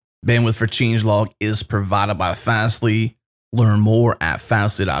Bandwidth for Changelog is provided by Fastly. Learn more at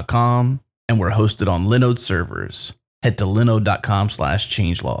fastly.com, and we're hosted on Linode servers. Head to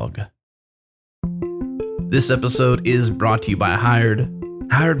linode.com/changelog. This episode is brought to you by Hired.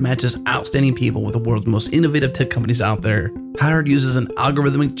 Hired matches outstanding people with the world's most innovative tech companies out there. Hired uses an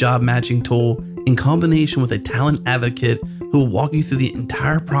algorithmic job matching tool in combination with a talent advocate who will walk you through the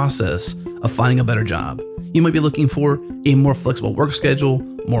entire process of finding a better job. You might be looking for a more flexible work schedule,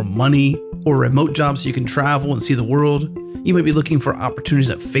 more money, or remote jobs so you can travel and see the world. You might be looking for opportunities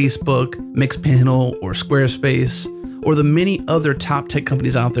at Facebook, Mixpanel, or Squarespace, or the many other top tech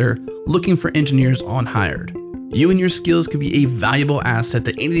companies out there looking for engineers on Hired. You and your skills can be a valuable asset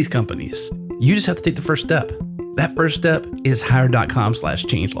to any of these companies. You just have to take the first step. That first step is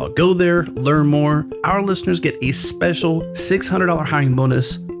hired.com/changelog. Go there, learn more. Our listeners get a special $600 hiring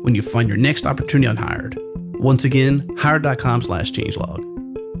bonus when you find your next opportunity on Hired. Once again, hired.com/changelog.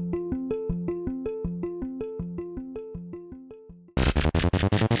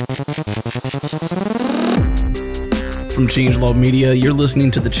 From Changelog Media, you're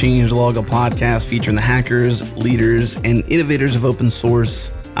listening to the Changelog, a podcast featuring the hackers, leaders, and innovators of open source.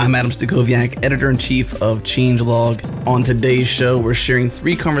 I'm Adam Stacoviak, editor-in-chief of Changelog. On today's show, we're sharing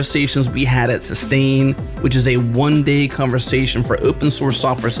 3 conversations we had at Sustain, which is a one-day conversation for open source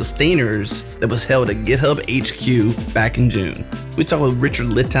software sustainers that was held at GitHub HQ back in June. We talked with Richard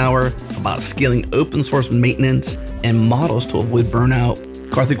Littauer about scaling open source maintenance and models to avoid burnout.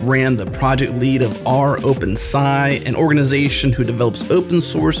 Karthik Ram, the project lead of R OpenSci, an organization who develops open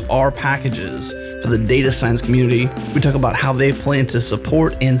source R packages for the data science community. We talk about how they plan to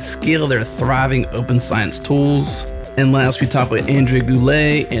support and scale their thriving open science tools. And last, we talk with Andrea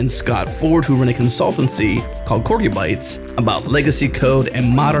Goulet and Scott Ford, who run a consultancy called Corgi Bytes, about legacy code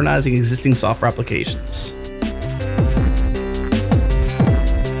and modernizing existing software applications.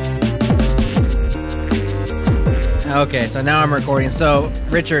 Okay, so now I'm recording. So,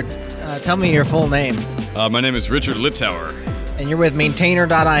 Richard, tell me your full name. My name is Richard Littauer. And you're with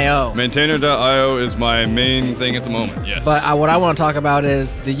Maintainer.io. Maintainer.io is my main thing at the moment, yes. But what I want to talk about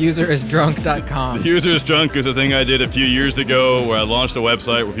is theuserisdrunk.com. The User is Drunk is a thing I did a few years ago where I launched a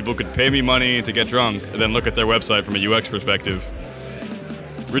website where people could pay me money to get drunk and then look at their website from a UX perspective.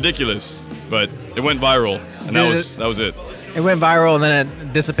 Ridiculous, but it went viral, and that was it. It went viral and then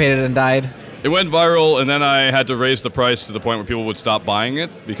it dissipated and died. It went viral, and then I had to raise the price to the point where people would stop buying it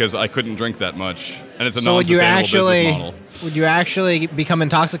because I couldn't drink that much, and it's a non-sustainable business model. Would you actually become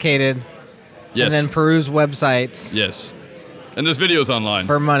intoxicated? Yes. And then peruse websites? Yes. And there's videos online.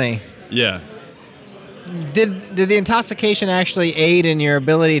 For money? Yeah. Did the intoxication actually aid in your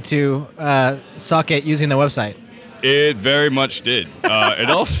ability to suck at using the website? It very much did. It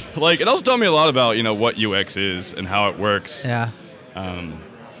also taught me a lot about what UX is and how it works. Yeah.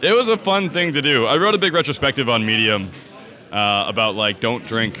 It was a fun thing to do. I wrote a big retrospective on Medium about don't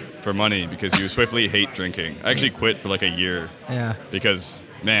drink for money because you swiftly hate drinking. I actually quit for a year. Yeah. Because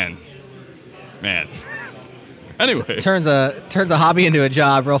man. Anyway, turns a hobby into a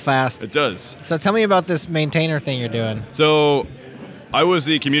job real fast. It does. So tell me about this maintainer thing you're doing. So I was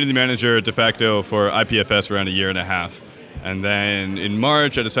the community manager de facto for IPFS for around a year and a half. And then in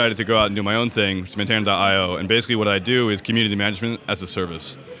March, I decided to go out and do my own thing, which is Maintainer.io. And basically what I do is community management as a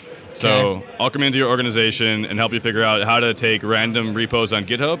service. So I'll come into your organization and help you figure out how to take random repos on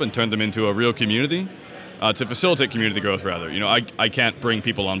GitHub and turn them into a real community, to facilitate community growth, rather. I can't bring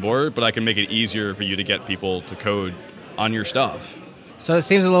people on board, but I can make it easier for you to get people to code on your stuff. So it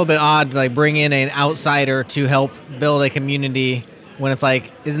seems a little bit odd to bring in an outsider to help build a community when it's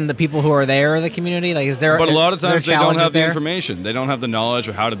isn't the people who are there the community? Is there? But a lot of times they don't have the there? information. They don't have the knowledge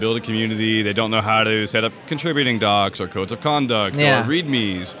of how to build a community. They don't know how to set up contributing docs or codes of conduct or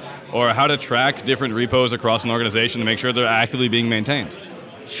readmes, or how to track different repos across an organization to make sure they're actively being maintained.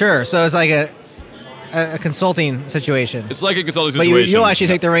 Sure. So it's a consulting situation. It's like a consulting situation. But you'll actually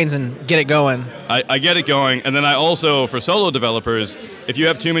take the reins and get it going. I get it going, and then I also, for solo developers, if you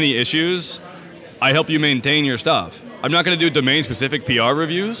have too many issues, I help you maintain your stuff. I'm not going to do domain-specific PR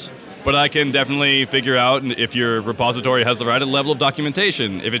reviews, but I can definitely figure out if your repository has the right level of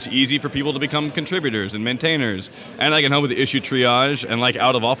documentation, if it's easy for people to become contributors and maintainers, and I can help with the issue triage and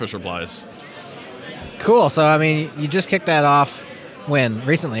out-of-office replies. Cool. So, you just kicked that off when?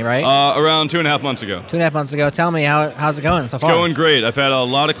 Recently, right? Around 2.5 months ago. 2.5 months ago. Tell me, how's it going so far? It's going great. I've had a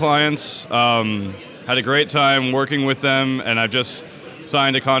lot of clients, had a great time working with them, and I've just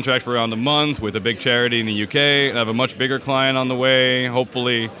signed a contract for around a month with a big charity in the UK, and I have a much bigger client on the way,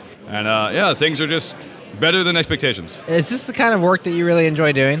 hopefully. And things are just better than expectations. Is this the kind of work that you really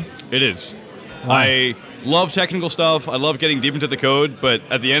enjoy doing? It is. Why? love technical stuff. I love getting deep into the code. But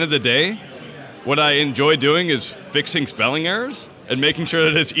at the end of the day, what I enjoy doing is fixing spelling errors and making sure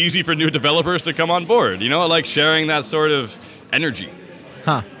that it's easy for new developers to come on board. I like sharing that sort of energy.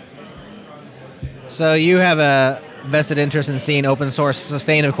 Huh. So you have a vested interest in seeing open source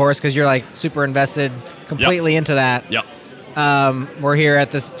sustain, of course, because you're like super invested completely into that. Yep. We're here at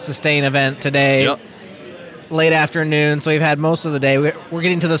this sustain event today, late afternoon, so we've had most of the day. We're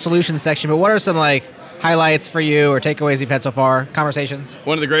getting to the solutions section, but what are some highlights for you or takeaways you've had so far, conversations?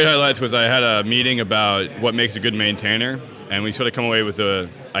 One of the great highlights was I had a meeting about what makes a good maintainer, and we sort of come away with the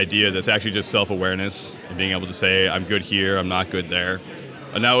idea that's actually just self-awareness and being able to say, I'm good here, I'm not good there.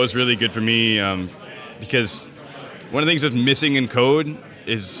 And that was really good for me because one of the things that's missing in code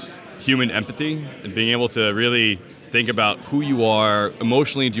is human empathy and being able to really think about who you are,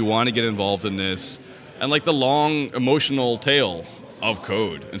 emotionally, do you want to get involved in this, and the long emotional tail of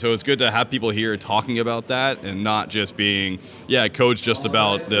code. And so it's good to have people here talking about that and not just being, code's just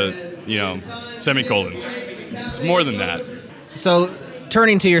about the, semicolons. It's more than that. So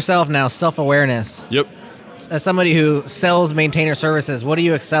turning to yourself now, self-awareness. Yep. As somebody who sells maintainer services, what do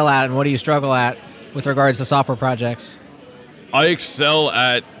you excel at and what do you struggle at with regards to software projects? I excel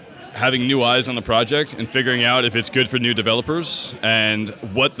at having new eyes on the project and figuring out if it's good for new developers and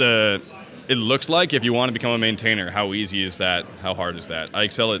what it looks like if you want to become a maintainer. How easy is that? How hard is that? I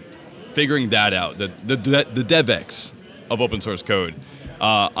excel at figuring that out, the DevX of open source code.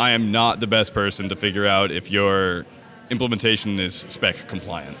 I am not the best person to figure out if your implementation is spec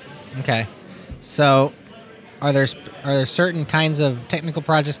compliant. Okay. So are there certain kinds of technical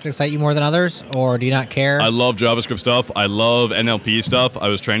projects that excite you more than others, or do you not care? I love JavaScript stuff. I love NLP stuff. I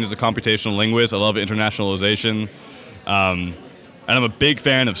was trained as a computational linguist. I love internationalization. And I'm a big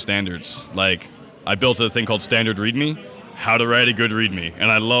fan of standards. I built a thing called Standard README, how to write a good README.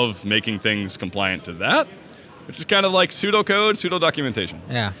 And I love making things compliant to that. It's just kind of like pseudocode, pseudo-documentation.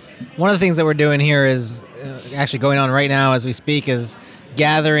 Yeah. One of the things that we're doing here is actually going on right now as we speak is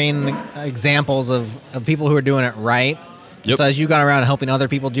gathering examples of people who are doing it right. Yep. So as you've gone around helping other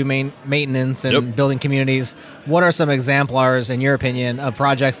people do maintenance and building communities, what are some exemplars, in your opinion, of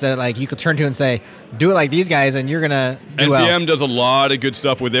projects that you could turn to and say, do it like these guys and you're going to do well? NPM does a lot of good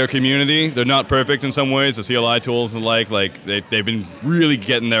stuff with their community. They're not perfect in some ways. The CLI tools and they've been really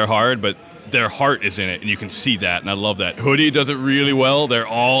getting there hard, but their heart is in it, and you can see that, and I love that. Hoodie does it really well. They're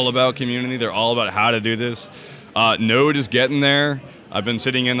all about community. They're all about how to do this. Node is getting there. I've been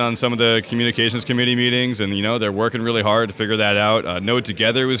sitting in on some of the communications committee meetings, and they're working really hard to figure that out. Node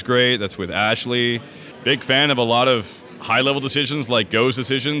Together was great. That's with Ashley. Big fan of a lot of high-level decisions like Go's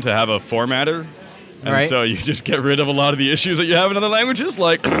decision to have a formatter. And so you just get rid of a lot of the issues that you have in other languages,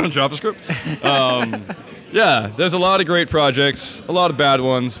 like JavaScript. There's a lot of great projects, a lot of bad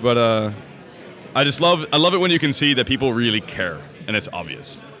ones, but I love it when you can see that people really care, and it's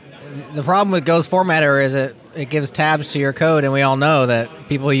obvious. The problem with Go's formatter is it gives tabs to your code, and we all know that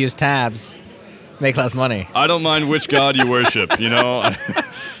people who use tabs make less money. I don't mind which god you worship, Well,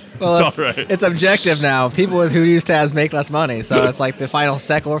 it's all right. It's objective now. People who use tabs make less money, so it's like the final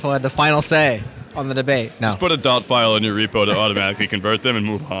Stack Overflow had the final say on the debate. No. Just put a dot file in your repo to automatically convert them and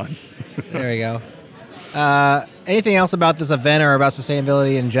move on. There we go. Anything else about this event or about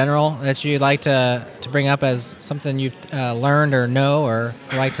sustainability in general that you'd like to bring up as something you've learned or know or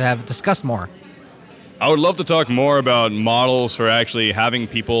would like to have discussed more? I would love to talk more about models for actually having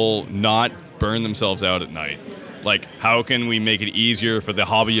people not burn themselves out at night. How can we make it easier for the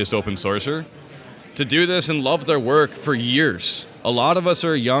hobbyist open sourcer to do this and love their work for years? A lot of us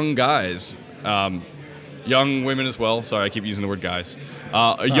are young guys, young women as well. Sorry, I keep using the word guys.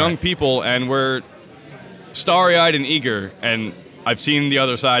 Young people, and we're starry-eyed and eager, and I've seen the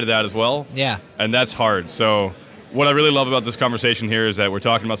other side of that as well. Yeah. And that's hard. So what I really love about this conversation here is that we're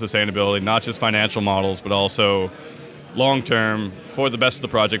talking about sustainability, not just financial models, but also long-term, for the best of the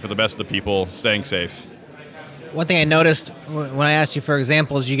project, for the best of the people, staying safe. One thing I noticed when I asked you for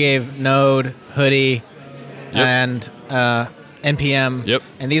examples, you gave Node, Hoodie, and NPM. Yep.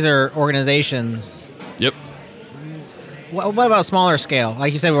 And these are organizations. Yep. What about smaller scale?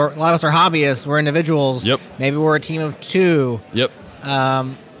 Like you said, a lot of us are hobbyists. We're individuals. Yep. Maybe we're a team of 2. Yep.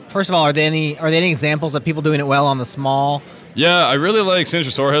 First of all, are there any examples of people doing it well on the small? Yeah, I really like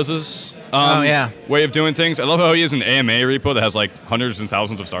Sindre Sorhus's way of doing things. I love how he has an AMA repo that has hundreds and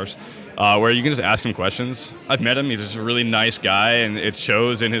thousands of stars, where you can just ask him questions. I've met him. He's just a really nice guy, and it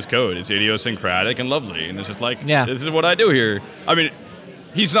shows in his code. It's idiosyncratic and lovely, and it's just this is what I do here. I mean,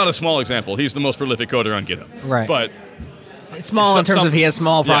 he's not a small example. He's the most prolific coder on GitHub. Right. But it's small in terms of he has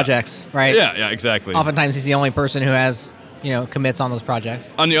small projects, right? Yeah, exactly. Oftentimes he's the only person who has, commits on those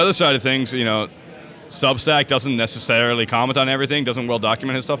projects. On the other side of things, Substack doesn't necessarily comment on everything, doesn't well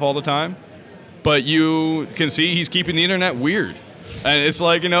document his stuff all the time, but you can see he's keeping the internet weird. And it's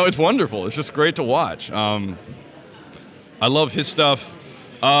like, it's wonderful. It's just great to watch. I love his stuff.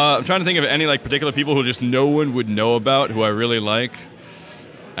 I'm trying to think of any particular people who just no one would know about who I really like,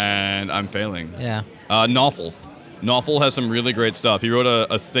 and I'm failing. Yeah. Nawful. Nawful has some really great stuff. He wrote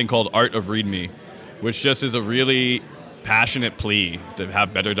a thing called Art of README, which just is a really passionate plea to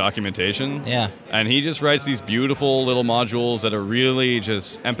have better documentation. Yeah. And he just writes these beautiful little modules that are really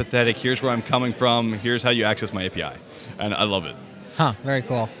just empathetic. Here's where I'm coming from. Here's how you access my API. And I love it. Huh, very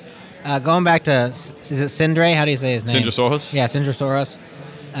cool. Going back to, is it Sindre? How do you say his name? Sindre Soros? Yeah, Sindre Soros.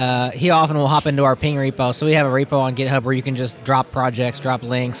 He often will hop into our ping repo. So we have a repo on GitHub where you can just drop projects, drop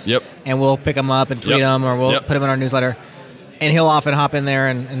links, and we'll pick them up and tweet them, or we'll put them in our newsletter. And he'll often hop in there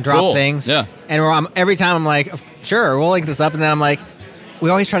and drop things. Yeah. And every time I'm like, sure, we'll link this up. And then I'm like, we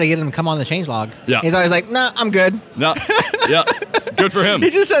always try to get him to come on the changelog. Yeah. He's always like, no, I'm good. No. Yeah. Good for him.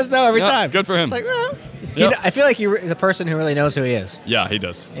 He just says no every time. Good for him. It's like, well. I feel like he's a person who really knows who he is. Yeah, he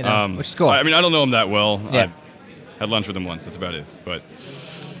does. Which is cool. I mean, I don't know him that well. Yeah. I had lunch with him once. That's about it. But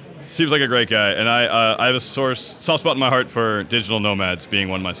seems like a great guy. And I have a soft spot in my heart for digital nomads, being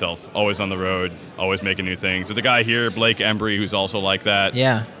one myself. Always on the road, always making new things. There's a guy here, Blake Embry, who's also like that.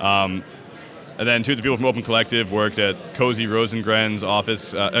 Yeah. And then two of the people from Open Collective worked at Cozy Rosengren's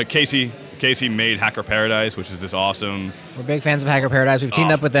office. Casey made Hacker Paradise, which is this awesome. We're big fans of Hacker Paradise. We've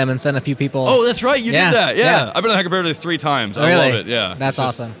teamed up with them and sent a few people. Oh, that's right. You did that. Yeah. I've been on Hacker Paradise 3 times. Oh, really? I love it. Yeah. That's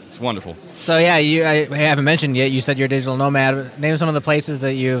awesome. It's wonderful. So, yeah, I haven't mentioned yet. You said you're a digital nomad. Name some of the places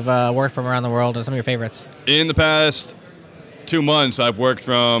that you've worked from around the world and some of your favorites. In the past 2 months, I've worked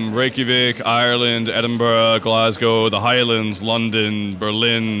from Reykjavik, Ireland, Edinburgh, Glasgow, the Highlands, London,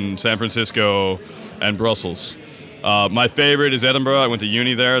 Berlin, San Francisco, and Brussels. My favorite is Edinburgh. I went to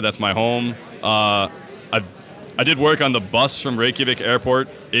uni there. That's my home. I did work on the bus from Reykjavik Airport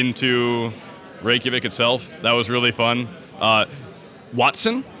into Reykjavik itself. That was really fun.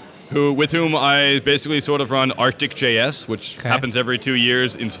 Watson, with whom I basically sort of run Arctic.js, which happens every 2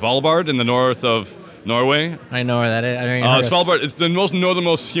 years in Svalbard in the north of Norway. I know where that is. I don't even Svalbard is the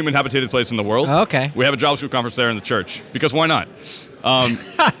northernmost human habitated place in the world. Oh, okay. We have a JavaScript conference there in the church, because why not?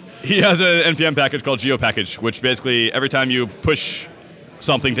 He has an NPM package called GeoPackage, which basically every time you push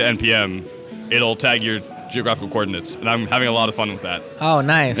something to NPM, it'll tag your geographical coordinates, and I'm having a lot of fun with that. Oh,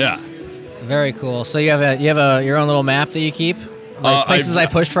 nice. Yeah. Very cool. So you have your own little map that you keep? Like places I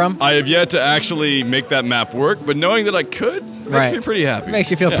pushed from? I have yet to actually make that map work, but knowing that I could makes me pretty happy. Makes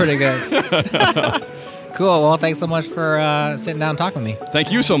you feel pretty good. Cool. Well, thanks so much for sitting down and talking with me.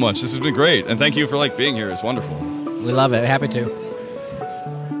 Thank you so much. This has been great, and thank you for being here. It's wonderful. We love it. Happy to.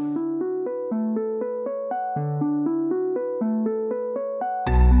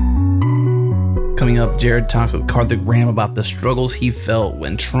 Coming up, Jared talks with Karthik Ram about the struggles he felt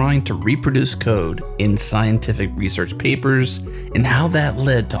when trying to reproduce code in scientific research papers and how that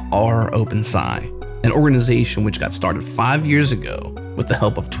led to rOpenSci, an organization which got started 5 years ago with the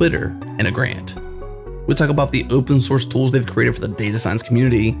help of Twitter and a grant. We talk about the open source tools they've created for the data science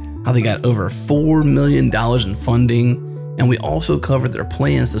community, how they got over $4 million in funding, and we also cover their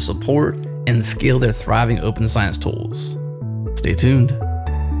plans to support and scale their thriving open science tools. Stay tuned.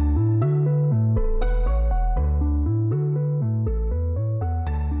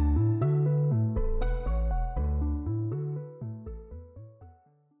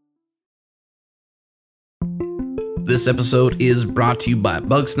 This episode is brought to you by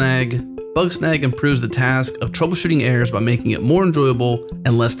Bugsnag. Bugsnag improves the task of troubleshooting errors by making it more enjoyable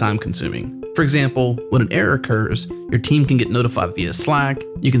and less time consuming. For example, when an error occurs, your team can get notified via Slack,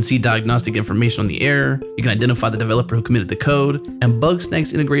 you can see diagnostic information on the error, you can identify the developer who committed the code, and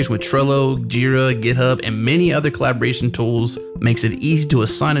Bugsnag's integration with Trello, Jira, GitHub, and many other collaboration tools makes it easy to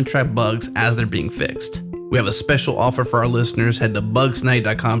assign and track bugs as they're being fixed. We have a special offer for our listeners. Head to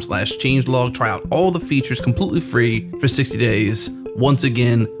bugsnag.com/changelog. Try out all the features completely free for 60 days. Once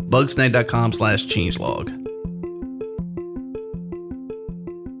again, bugsnag.com/changelog.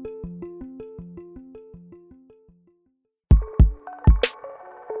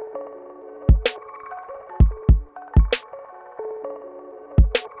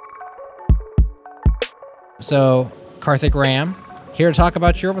 So, Karthik Ram, here to talk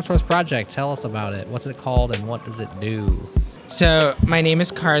about your open source project. Tell us about it. What's it called and what does it do? So my name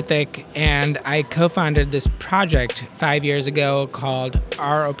is Karthik, and I co-founded this project 5 years ago called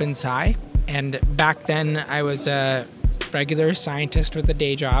rOpenSci. And back then, I was a regular scientist with a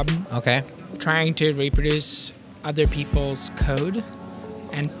day job. Okay. Trying to reproduce other people's code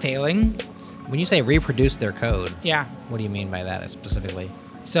and failing. When you say reproduce their code, Yeah. what do you mean by that specifically?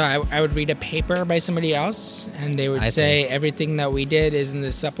 So I would read a paper by somebody else, and they would say everything that we did is in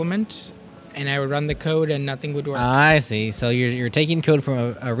the supplement, and I would run the code, and nothing would work. I see. So you're taking code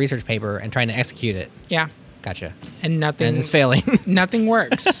from a research paper and trying to execute it. Yeah. Gotcha. And nothing. And it's failing. Nothing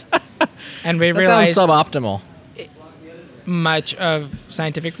works. And we that realized sounds suboptimal. much of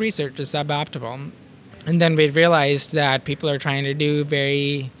scientific research is suboptimal. And then we realized that people are trying to do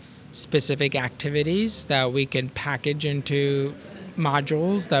very specific activities that we can package into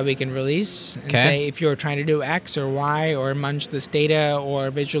modules that we can release and say, if you're trying to do X or Y or munch this data or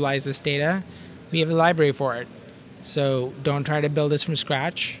visualize this data, we have a library for it. So don't try to build this from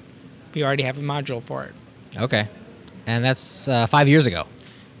scratch. We already have a module for it. Okay. And that's 5 years ago.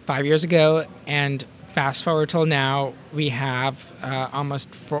 5 years ago, and fast forward till now, we have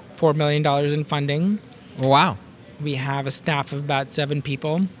almost $4 million in funding. Wow. We have a staff of about 7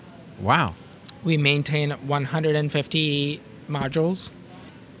 people. Wow. We maintain 150 modules.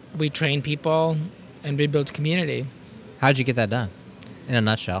 We train people, and we build community. How'd you get that done? In a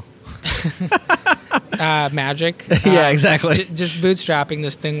nutshell. Magic. Yeah, exactly. Just bootstrapping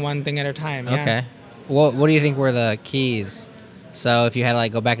this thing one thing at a time. Yeah. Okay. What do you think were the keys? So if you had to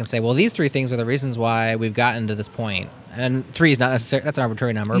go back and say, well, these 3 things are the reasons why we've gotten to this point. And 3 is not necessarily, that's an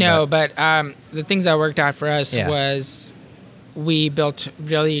arbitrary number. No, but the things that worked out for us was we built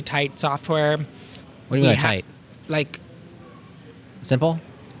really tight software. What do you mean by tight? Like simple,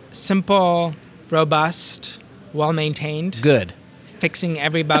 robust, well-maintained. Good. Fixing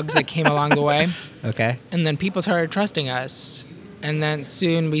every bugs that came along the way. Okay. And then people started trusting us. And then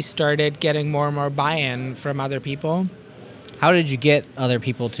soon we started getting more and more buy-in from other people. How did you get other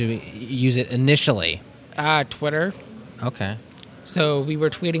people to use it initially? Twitter. Okay. So we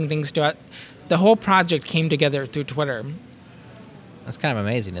were tweeting things to it. The whole project came together through Twitter. That's kind of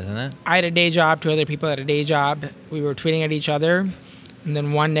amazing, isn't it? I had a day job, 2 other people had a day job. We were tweeting at each other. And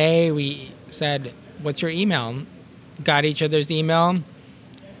then one day we said, what's your email? Got each other's email,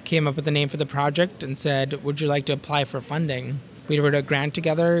 came up with a name for the project, and said, would you like to apply for funding? We wrote a grant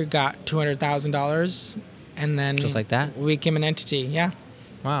together, got $200,000, and then just like that, we became an entity. Yeah.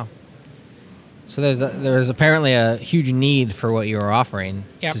 Wow. So there's apparently a huge need for what you were offering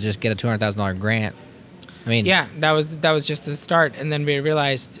to just get a $200,000 grant. I mean, yeah, that was just the start, and then we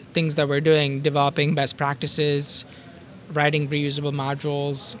realized things that we're doing, developing best practices, writing reusable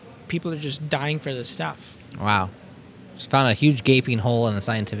modules. People are just dying for this stuff. Wow. Just found a huge gaping hole in the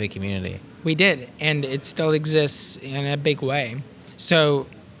scientific community. We did, and it still exists in a big way. So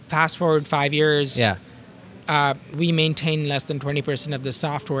fast forward 5 years, we maintain less than 20% of the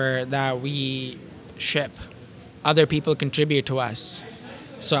software that we ship. Other people contribute to us.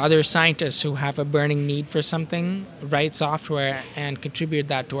 So other scientists who have a burning need for something write software and contribute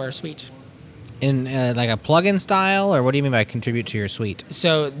that to our suite. In like a plugin style, or what do you mean by contribute to your suite?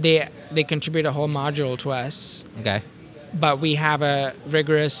 So they contribute a whole module to us. Okay. But we have a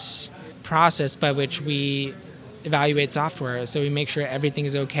rigorous process by which we evaluate software. So we make sure everything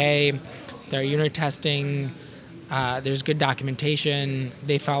is okay. There are unit testing. There's good documentation.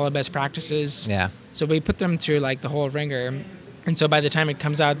 They follow best practices. Yeah. So we put them through the whole ringer. And so by the time it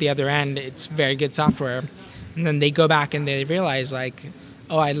comes out the other end, it's very good software. And then they go back and they realize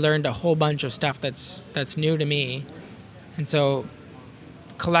oh, I learned a whole bunch of stuff that's new to me. And so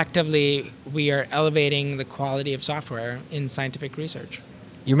collectively, we are elevating the quality of software in scientific research.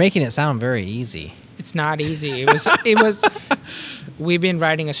 You're making it sound very easy. It's not easy. It was. We've been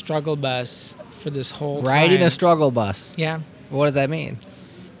riding a struggle bus for this whole time. Riding a struggle bus. Yeah. What does that mean?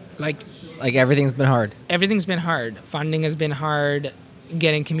 Like everything's been hard. Everything's been hard. Funding has been hard.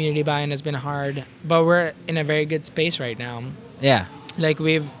 Getting community buy-in has been hard. But we're in a very good space right now. Yeah.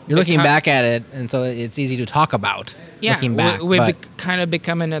 You're looking back at it, and so it's easy to talk about. Yeah, looking back, we've kind of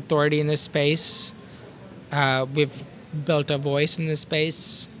become an authority in this space. We've built a voice in this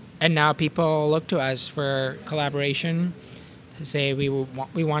space, and now people look to us for collaboration. To say we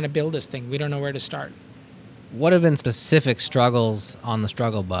want to build this thing. We don't know where to start. What have been specific struggles on the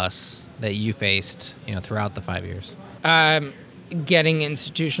struggle bus that you faced, throughout the 5 years? Getting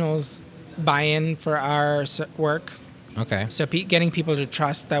institutional buy-in for our work. Okay. So getting people to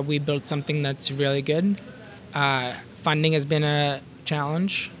trust that we built something that's really good. Funding has been a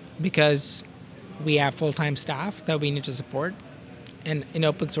challenge because we have full-time staff that we need to support. And in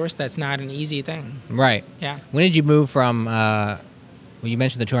open source, that's not an easy thing. Right. Yeah. When did you move from, you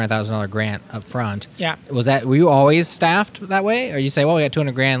mentioned the $200,000 grant up front. Yeah. Were you always staffed that way? Or you say, well, we got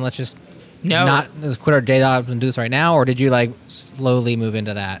 $200,000, let's just let's quit our day jobs and do this right now? Or did you slowly move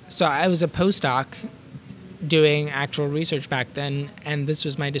into that? So I was a postdoc doing actual research back then, and this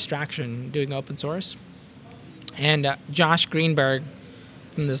was my distraction, doing open source. And Josh Greenberg,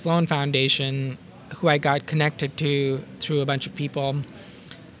 from the Sloan Foundation, who I got connected to through a bunch of people,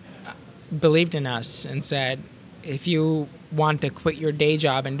 believed in us and said, if you want to quit your day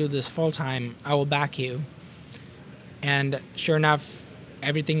job and do this full time, I will back you. And sure enough,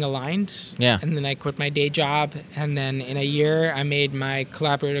 everything aligned. Yeah. And then I quit my day job. And then in a year, I made my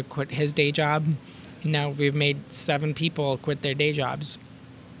collaborator quit his day job. And now we've made 7 people quit their day jobs.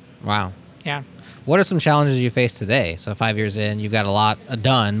 Wow. Yeah. What are some challenges you face today? So 5 years in, you've got a lot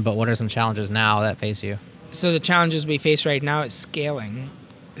done, but what are some challenges now that face you? So the challenges we face right now is scaling.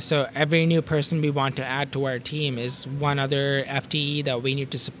 So every new person we want to add to our team is one other FTE that we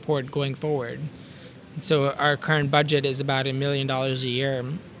need to support going forward. So our current budget is about $1 million a year.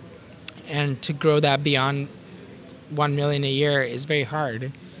 And to grow that beyond $1 million a year is very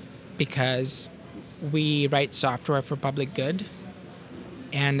hard because we write software for public good.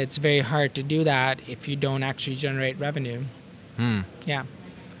 And it's very hard to do that if you don't actually generate revenue. Yeah.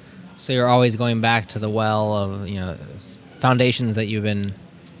 So you're always going back to the well of, foundations that you've been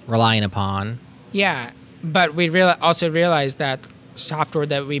relying upon. Yeah, but we also realize that software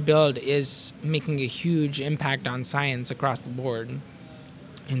that we build is making a huge impact on science across the board.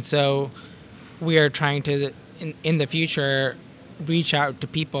 And so we are trying to, in the future, reach out to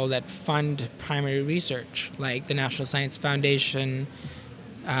people that fund primary research, like the National Science Foundation,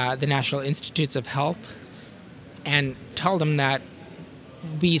 the National Institutes of Health, and tell them that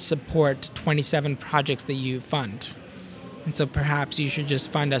we support 27 projects that you fund. And so perhaps you should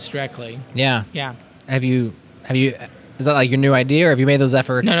just fund us directly. Yeah. Yeah. Have you, is that like your new idea, or have you made those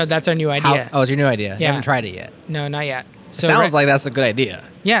efforts? No, that's our new idea. Oh, it's your new idea. Yeah. You haven't tried it yet. No, not yet. So sounds like that's a good idea.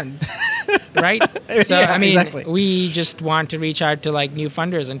 Yeah. Right? So, Yeah, I mean, exactly. we just want to reach out to like new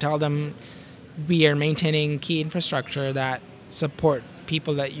funders and tell them we are maintaining key infrastructure that support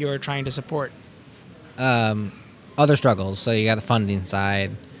people that you're trying to support. Other struggles. So you got the funding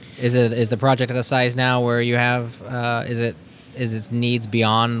side. Is the project at a size now where you have, is its needs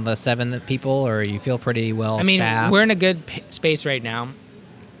beyond the 7 people, or you feel pretty well staffed? We're in a good space right now.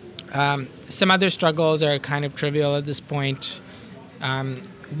 Some other struggles are kind of trivial at this point.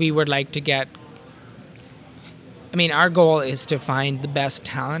 We would like to get... our goal is to find the best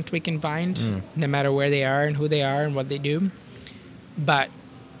talent we can find, no matter where they are and who they are and what they do. But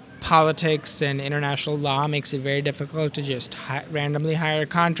politics and international law makes it very difficult to just randomly hire a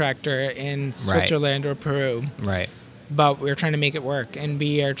contractor in Switzerland or Peru. Right. But we're trying to make it work, and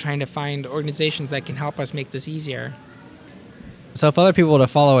we are trying to find organizations that can help us make this easier. So if other people were to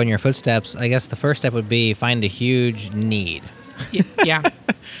follow in your footsteps, I guess the first step would be find a huge need. Yeah.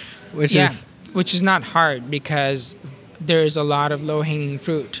 Which is not hard, because there's a lot of low-hanging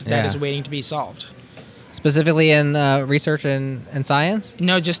fruit that is waiting to be solved. Specifically in research and science?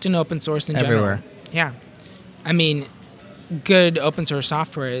 No, just in open source in Everywhere. general. Yeah. Good open source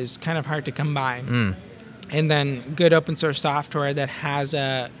software is kind of hard to come by. And then good open source software that has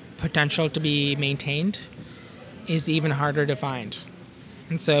a potential to be maintained is even harder to find.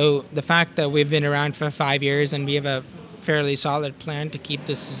 And so the fact that we've been around for 5 years and we have a fairly solid plan to keep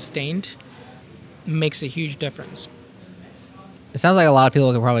this sustained makes a huge difference. It sounds like a lot of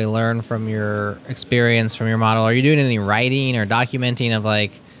people can probably learn from your experience, from your model. Are you doing any writing or documenting of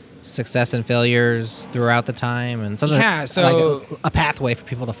like success and failures throughout the time, and something like a pathway for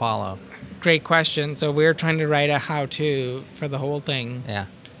people to follow? Great question. So we're trying to write a how-to for the whole thing. Yeah.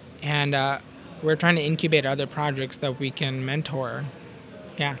 And we're trying to incubate other projects that we can mentor.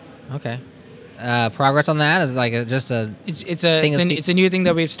 Yeah. Okay. Progress on that is like it's a new thing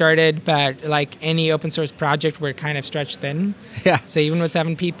that we've started, but like any open source project, we're kind of stretched thin. Yeah. So even with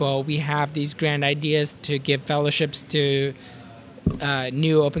 7 people, we have these grand ideas to give fellowships to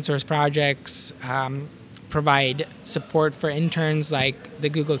new open source projects, provide support for interns like the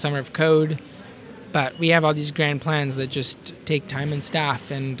Google Summer of Code. But we have all these grand plans that just take time and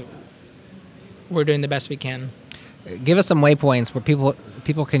staff, and we're doing the best we can. Give us some waypoints where people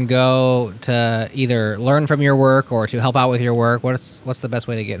can go to either learn from your work or to help out with your work. What's the best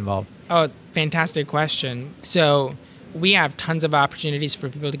way to get involved? Oh, fantastic question. So we have tons of opportunities for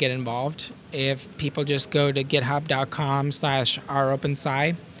people to get involved. If people just go to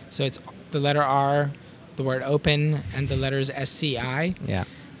github.com/ropensci, so it's the letter R, the word open, and the letters SCI. Yeah.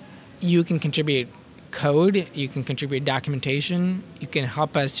 You can contribute code, you can contribute documentation, you can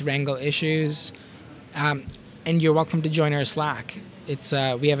help us wrangle issues, and you're welcome to join our Slack. It's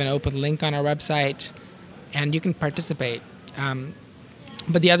we have an open link on our website, and you can participate.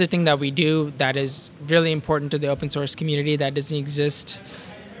 But the other thing that we do that is really important to the open source community that doesn't exist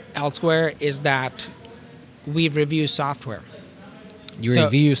elsewhere is that we review software. You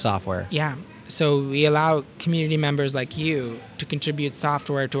review software? Yeah. So we allow community members like you to contribute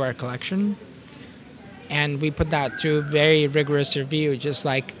software to our collection. And we put that through very rigorous review, just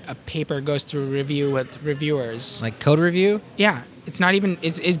like a paper goes through review with reviewers. Like code review? Yeah. It's not even,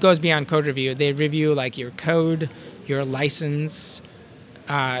 it goes beyond code review. They review like your code, your license.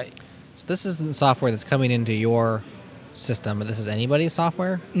 So this isn't software that's coming into your system, but this is anybody's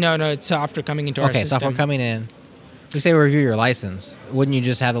software? No, it's software coming into our system. Okay, software coming in. You say review your license. Wouldn't you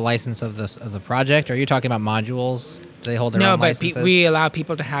just have the license of the project? Or are you talking about modules? Do they hold their own licenses? No, but we allow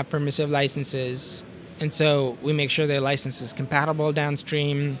people to have permissive licenses. And so we make sure their license is compatible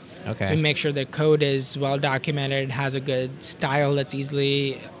downstream. Okay. We make sure their code is well documented, has a good style that's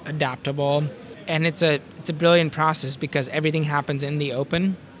easily adaptable. And it's a brilliant process because everything happens in the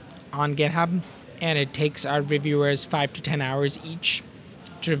open on GitHub. And it takes our reviewers 5 to 10 hours each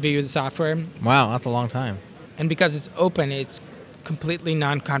to review the software. Wow, that's a long time. And because it's open, it's completely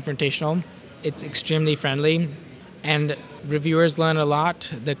non-confrontational. It's extremely friendly. And reviewers learn a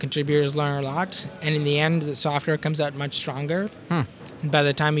lot, the contributors learn a lot, and in the end, the software comes out much stronger. And by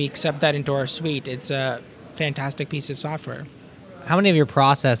the time we accept that into our suite, it's a fantastic piece of software. How many of your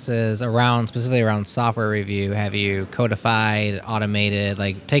processes specifically around software review, have you codified, automated,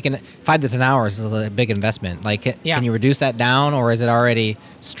 like taken 5 to 10 hours is a big investment. Like, can you reduce that down, or is it already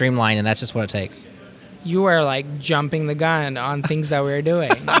streamlined and that's just what it takes? You are like jumping the gun on things that we're doing.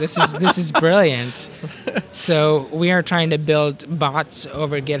 This is brilliant. So we are trying to build bots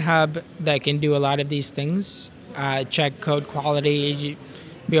over GitHub that can do a lot of these things. Check code quality.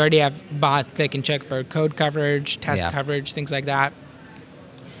 We already have bots that can check for code coverage, test coverage, things like that.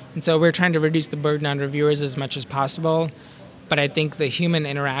 And so we're trying to reduce the burden on reviewers as much as possible. But I think the human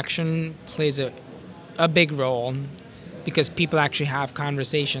interaction plays a big role, because people actually have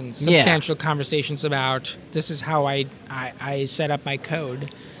conversations, substantial conversations about this is how I set up my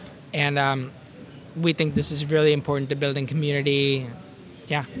code. And we think this is really important to building community.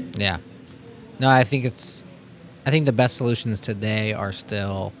 Yeah. No, I think the best solutions today are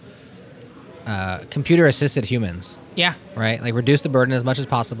still computer-assisted humans. Yeah. Right? Like reduce the burden as much as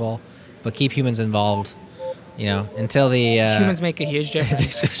possible, but keep humans involved, until the... humans make a huge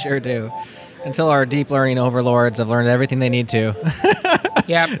difference. They sure do. Until our deep learning overlords have learned everything they need to.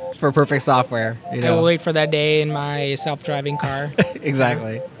 Yep. For perfect software. I will wait for that day in my self-driving car.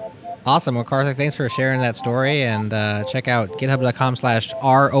 Exactly. Awesome. Well, Karthik, thanks for sharing that story. And check out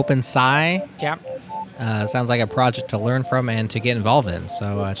github.com/ropensci. Yep. Sounds like a project to learn from and to get involved in.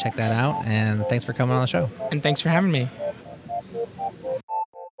 So check that out. And thanks for coming on the show. And thanks for having me.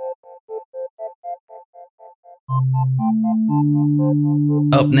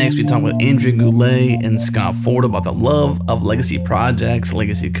 Up next, we talk with Andrea Goulet and Scott Ford about the love of legacy projects,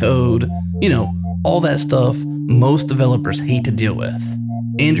 legacy code, all that stuff most developers hate to deal with.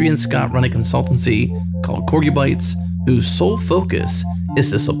 Andrea and Scott run a consultancy called Corgi Bytes, whose sole focus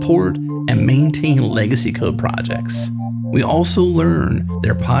is to support and maintain legacy code projects. We also learn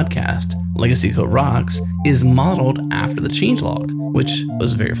their podcast, Legacy Code Rocks, is modeled after the Changelog, which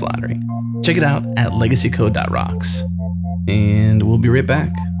was very flattering. Check it out at legacycode.rocks. And we'll be right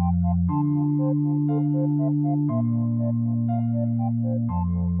back.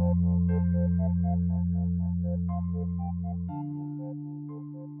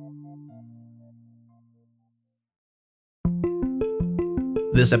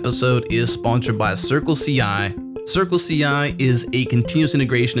 This episode is sponsored by Circle CI. Circle CI is a continuous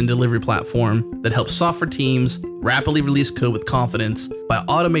integration and delivery platform that helps software teams rapidly release code with confidence by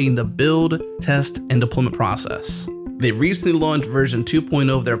automating the build, test, and deployment process. They recently launched version 2.0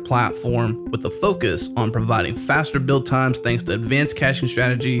 of their platform with a focus on providing faster build times thanks to advanced caching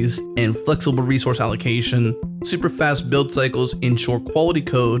strategies and flexible resource allocation. Super fast build cycles ensure quality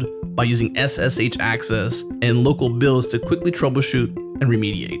code by using SSH access and local builds to quickly troubleshoot and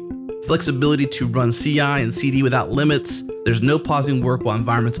remediate. Flexibility to run CI and CD without limits. There's no pausing work while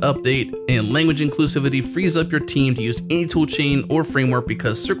environments update, and language inclusivity frees up your team to use any toolchain or framework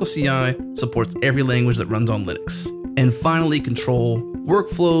because Circle CI supports every language that runs on Linux. And finally, control.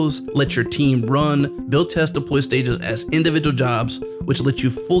 Workflows let your team run, build, test, deploy stages as individual jobs, which lets you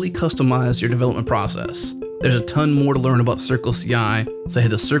fully customize your development process. There's a ton more to learn about Circle CI, so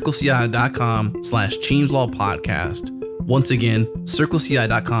head to circleci.com/changelogpodcast. Once again,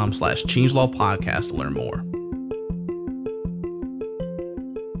 circleci.com/changelogpodcast to learn more.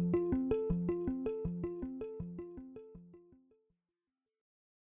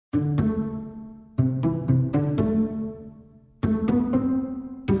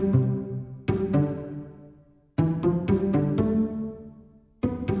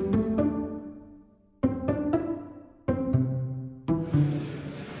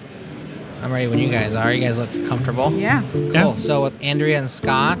 I'm ready when you guys are. You guys look comfortable. Yeah. Cool. Yeah. So with Andrea and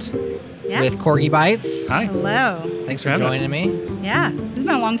Scott Yeah. with Corgi Bites. Hi. Hello. Thanks for having us. joining me. Yeah. It's been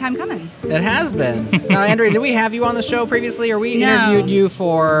a long time coming. It has been. So, Andrea, did we have you on the show previously, or we No. interviewed you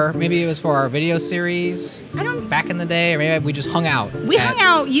for, maybe it was for our video series I don't. back in the day, or maybe we just hung out? We hung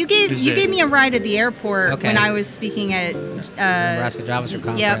out. You gave Is you it- gave me a ride at the airport Okay. when I was speaking at Nebraska JavaScript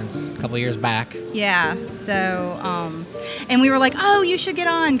Conference a couple years back. Yeah. So, and we were like, oh, you should get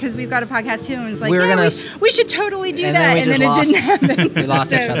on because we've got a podcast too. And it was like, We were yeah, gonna we, s- we should totally do and that. then we and just then lost, it didn't happen. we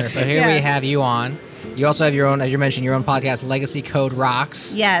lost each other. So here yeah. we have you on. You also have your own, as you mentioned, your own podcast, Legacy Code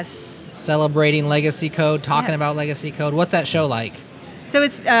Rocks. Yes. Celebrating legacy code, talking Yes. about legacy code. What's that show like? So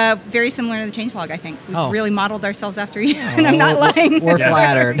it's very similar to the Changelog, I think. We've Oh. really modeled ourselves after you, and I'm not We're- lying. we're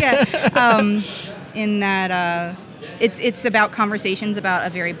flattered. Yeah. In that it's about conversations about a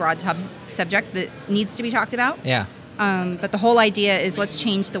very broad subject that needs to be talked about. Yeah. But the whole idea is let's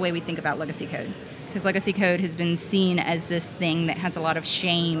change the way we think about legacy code. Because legacy code has been seen as this thing that has a lot of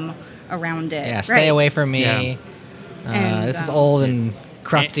shame around it. Yeah, stay away from me. Yeah. And, This is old and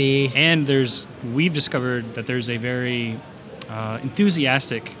crufty. And we've discovered that there's a very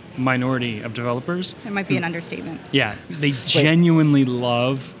enthusiastic minority of developers. It might be an understatement. Yeah, they genuinely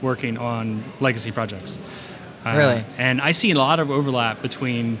love working on legacy projects. Really? And I see a lot of overlap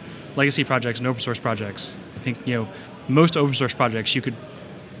between legacy projects and open source projects. I think, most open source projects you could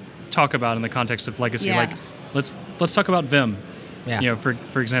talk about in the context of legacy. Yeah. Like, let's talk about Vim. Yeah.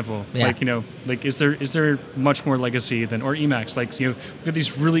 For example, Yeah. is there much more legacy than, or Emacs? We've got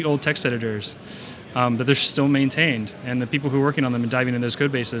these really old text editors, but they're still maintained, and the people who are working on them and diving into those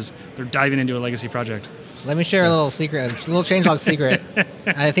code bases, they're diving into a legacy project. Let me share a little secret, a little changelog secret.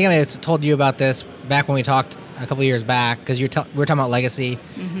 I think I may have told you about this back when we talked a couple of years back, because we were talking about legacy,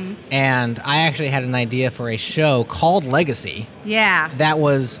 and I actually had an idea for a show called Legacy Yeah. that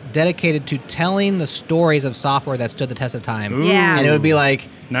was dedicated to telling the stories of software that stood the test of time. Ooh, Yeah. And it would be like,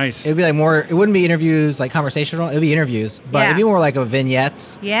 nice. it would be like more, it wouldn't be interviews like conversational, it would be interviews, but Yeah. it'd be more like a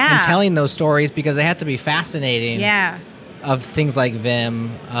vignettes Yeah. and telling those stories because they have to be fascinating. Yeah. Of things like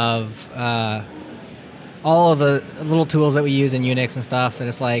Vim, of all of the little tools that we use in Unix and stuff. And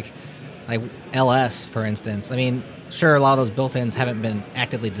it's like LS, for instance. I mean, sure, a lot of those built-ins haven't been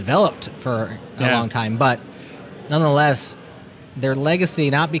actively developed for a Yeah. long time, but nonetheless, their legacy,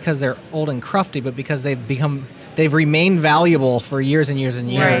 not because they're old and crufty, but because they've remained valuable for years and years and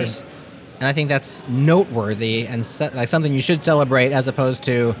years. Right. And I think that's noteworthy and like something you should celebrate as opposed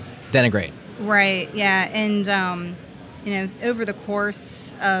to denigrate. Right. Yeah. And over the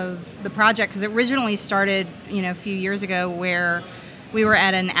course of the project, because it originally started, a few years ago, where we were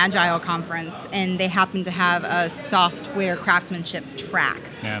at an Agile conference, and they happened to have a software craftsmanship track.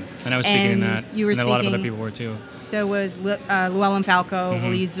 Yeah, and I was speaking in And that. you were and then a lot of other speaking- people were too. So was Llewellyn Falco,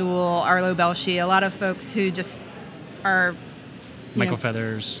 Lee Zool, Arlo Belshi, a lot of folks who just are Michael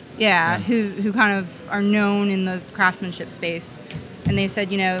Feathers. Yeah, who kind of are known in the craftsmanship space. And they said,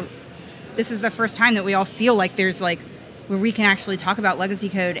 this is the first time that we all feel like there's where we can actually talk about legacy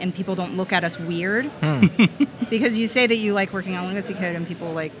code and people don't look at us weird. Because you say that you like working on legacy code and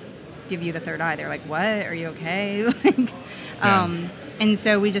people give you the third eye. They're like, what? Are you okay? And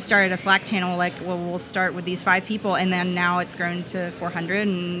so we just started a Slack channel we'll start with these 5 people, and then now it's grown to 400,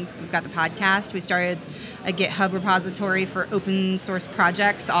 and we've got the podcast. We started a GitHub repository for open source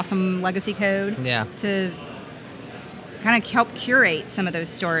projects, awesome legacy code, to kind of help curate some of those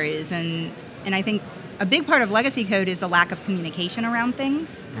stories. And I think a big part of legacy code is a lack of communication around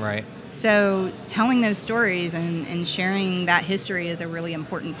things. Right. So telling those stories and sharing that history is a really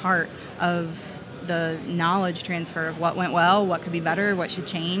important part of the knowledge transfer of what went well, what could be better, what should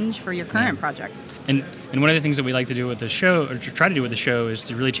change for your current project. And one of the things that we like to do with the show, or to try to do with the show, is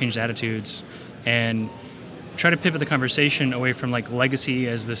to really change attitudes and try to pivot the conversation away from legacy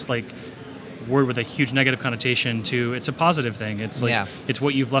as this word with a huge negative connotation to it's a positive thing. It's it's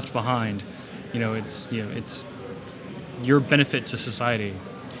what you've left behind. It's your benefit to society.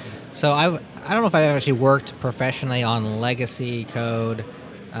 So I don't know if I've actually worked professionally on legacy code,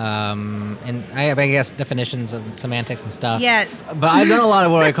 and I guess definitions of semantics and stuff. Yes. But I've done a lot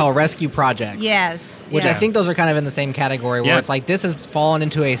of what I call rescue projects. Yes. Which I think those are kind of in the same category, where Yeah. it's like this has fallen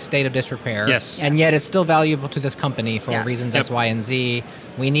into a state of disrepair. Yes. And yet it's still valuable to this company for Yes. reasons Yep. X, Y, and Z.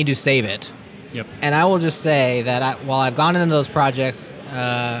 We need to save it. Yep. And I will just say that while I've gone into those projects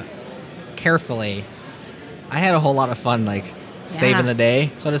carefully, I had a whole lot of fun, saving the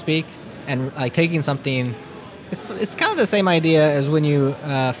day, so to speak, and taking something. It's kind of the same idea as when you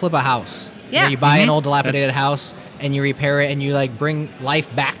flip a house. Yeah. You buy an old dilapidated That's- house and you repair it and you bring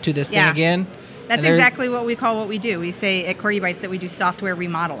life back to this thing Yeah. again. That's And there's- exactly what we call what we do. We say at Corgi Bytes that we do software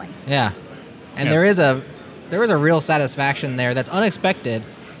remodeling. Yeah. And Yeah. there is a real satisfaction there that's unexpected.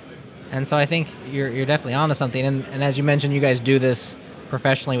 And so I think you're definitely onto something. And as you mentioned, you guys do this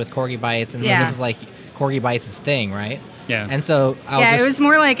professionally with Corgi Bites, and so Yeah. this is like Corgi Bites' thing, right? Yeah. And so it was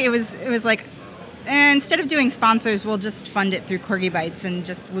more like it was like, instead of doing sponsors, we'll just fund it through Corgi Bites and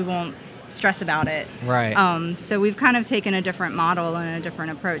we won't stress about it. right. So we've kind of taken a different model and a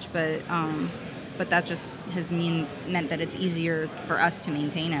different approach, but that just has meant that it's easier for us to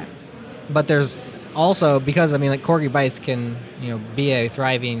maintain it. But there's also, because like Corgi Bites can be a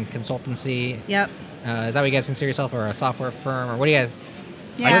thriving consultancy. Yep. Is that what you guys consider yourself, or a software firm, or what do you guys?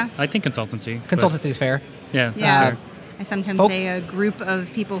 Yeah. I think consultancy. but- Consultancy is fair. Yeah. That's Yeah. fair. I sometimes Folk- say a group of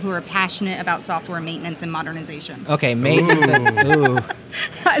people who are passionate about software maintenance and modernization. Okay, maintenance and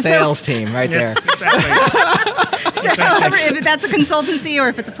sales team right Yes, there. exactly. So however, if that's a consultancy or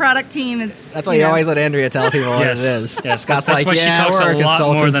if it's a product team, it's That's why you always let Andrea tell people what yes. it is. Yes. Scott's That's like, why yeah, she talks we're a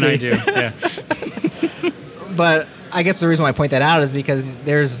lot more than I do. consultancy. Yeah. But I guess the reason why I point that out is because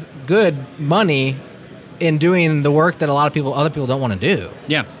there's good money in doing the work that other people don't want to do.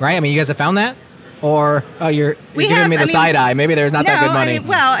 Yeah. Right? I mean, you guys have found that? Or you're We giving have- me the I mean, side eye. Maybe there's not that good money.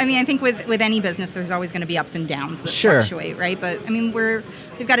 I mean, I think with any business, there's always going to be ups and downs that Sure. fluctuate, right? But I mean,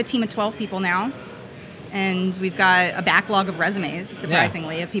 we've got a team of 12 people now, and we've got a backlog of resumes,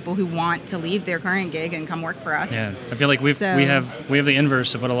 surprisingly, of people who want to leave their current gig and come work for us. Yeah. I feel like we So- have the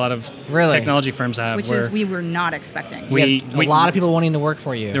inverse of what a lot of Really? technology firms have. Which where is we were not expecting. We have a lot of people wanting to work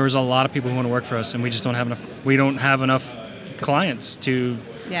for you. there was a lot of people who want to work for us, and we just don't have enough. We don't have enough clients to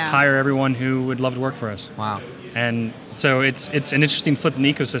Yeah. hire everyone who would love to work for us. Wow. And so it's an interesting flip in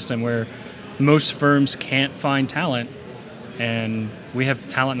the ecosystem where most firms can't find talent, and we have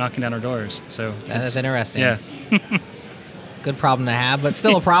talent knocking down our doors. So That is interesting. Yeah. Good problem to have, but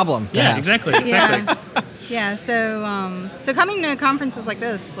still a problem. to Yeah. have. Exactly. Yeah. Yeah, so coming to conferences like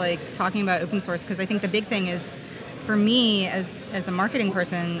this, like talking about open source, because I think the big thing is, for me as a marketing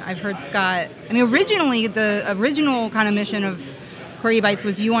person, I've heard Scott. I mean, originally the original kind of mission of Corgi Bites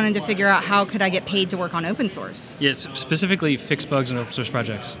was you wanted to figure out how could I get paid to work on open source. Yes, specifically fix bugs in open source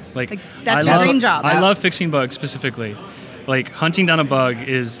projects. Like, that's I your love- dream job. I love fixing bugs specifically. Like hunting down a bug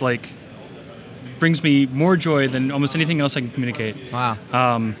is like brings me more joy than almost anything else I can communicate. Wow.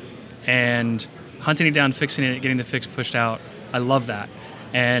 And hunting it down, fixing it, getting the fix pushed out, I love that.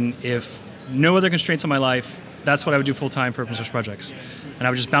 And if no other constraints on my life, that's what I would do full time for open source projects. And I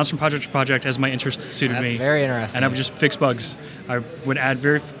would just bounce from project to project as my interests suited That's me. very interesting. And I would just fix bugs. I would add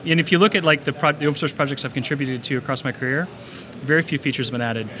and if you look at like the open source projects I've contributed to across my career, very few features have been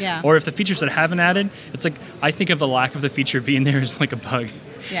added. Yeah. Or if the features that haven't added, it's like I think of the lack of the feature being there as like a bug.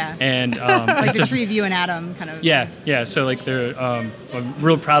 Yeah. And Like it's the a- tree view and Atom kind of. yeah. So like I'm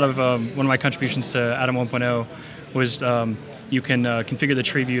real proud of one of my contributions to Atom 1.0 was you can configure the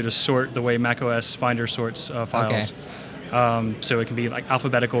tree view to sort the way macOS Finder sorts files. So it can be like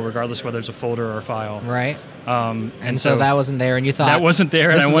alphabetical regardless of whether it's a folder or a file. Right. And And so that wasn't there, and you thought that wasn't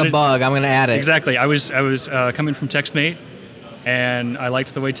there, and This I is wanted a bug. I'm going to add it. Exactly. I was coming from TextMate, and I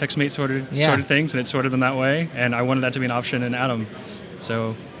liked the way TextMate sorted things, and it sorted them that way, and I wanted that to be an option in Atom,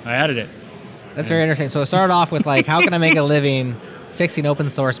 so I added it. That's very interesting. So it started off with like, how can I make a living fixing open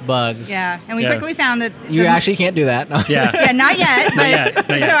source bugs? Yeah, and we Yeah. quickly found that You actually can't do that. No. Yeah. Yeah, not yet. But yet, not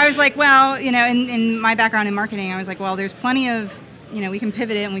yet. So I was like, well, in my background in marketing, I was like, well, there's plenty of, we can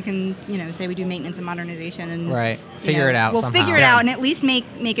pivot it and we can, say we do maintenance and modernization and Right. Figure it out We'll somehow. figure it Yeah. out and at least make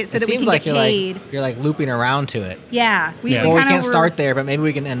it so It that we seems can like get paid. you're like looping around to it. Yeah, Yeah. Or we kinda can't were- start there, but maybe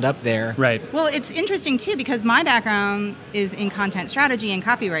we can end up there. Right. Well, it's interesting too because my background is in content strategy and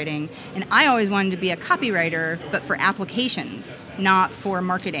copywriting, and I always wanted to be a copywriter, but for applications, not for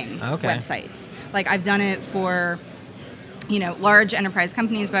marketing websites. Like I've done it for large enterprise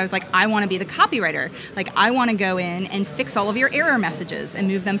companies, but I was like, I want to be the copywriter. Like I want to go in and fix all of your error messages and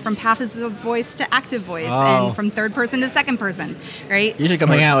move them from passive voice to active voice and from third person to second person, right? You should come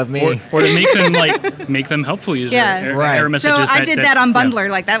hang out with me. Or to make them make them helpful user Yeah. Right. error messages. So I did that on yeah. Bundler.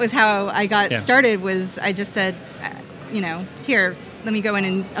 Like that was how I got Yeah. started. Was I just said, here, let me go in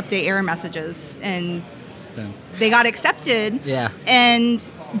and update error messages, and Yeah. they got accepted. Yeah.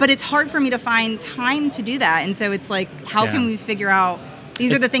 But it's hard for me to find time to do that, and so it's like, how Yeah. can we figure out?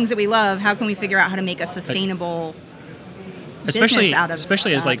 These are the things that we love. How can we figure out how to make a sustainable business out of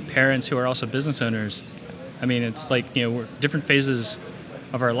especially as that? like parents who are also business owners. I mean, it's like we're different phases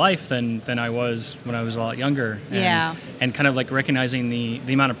of our life than I was when I was a lot younger. And, Yeah. And kind of like recognizing the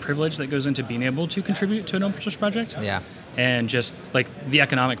amount of privilege that goes into being able to contribute to an open source project. Yeah. And just like the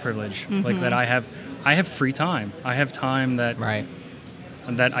economic privilege, like that I have free time. I have time that Right.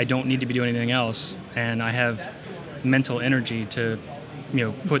 that I don't need to be doing anything else, and I have mental energy to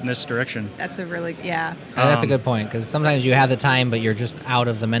put in this direction. That's a really, yeah. That's a good point, because sometimes you have the time, but you're just out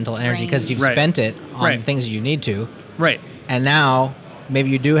of the mental energy because you've spent it on things you need to. Right. And now maybe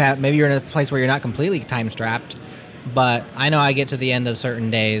you're in a place where you're not completely time strapped, but I know I get to the end of certain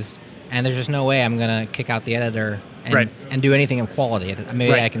days and there's just no way I'm going to kick out the editor and do anything of quality.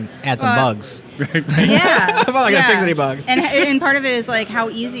 Maybe I can add some bugs. Yeah. I'm not going to fix any bugs. And part of it is like, how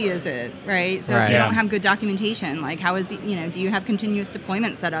easy is it, right? So if you don't have good documentation, like how is, do you have continuous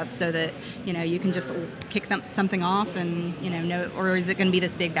deployment set up so that, you can just kick something off and, or is it going to be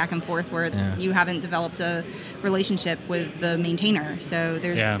this big back and forth where you haven't developed a relationship with the maintainer? So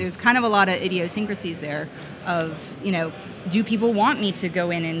there's kind of a lot of idiosyncrasies there of, do people want me to go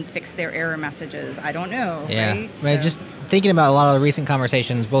in and fix their error messages? I don't know. Yeah. Right? Just thinking about a lot of the recent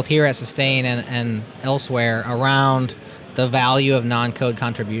conversations, both here at Sustain and elsewhere, around the value of non-code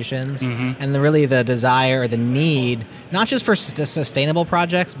contributions and really the desire or the need, not just for sustainable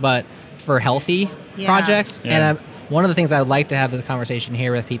projects, but for healthy projects. Yeah. And one of the things I would like to have this conversation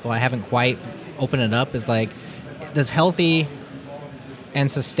here with people, I haven't quite opened it up, is like, does healthy and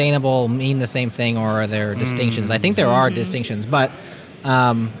sustainable mean the same thing, or are there distinctions? I think there are distinctions, but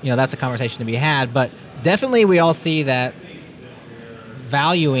that's a conversation to be had. But definitely we all see that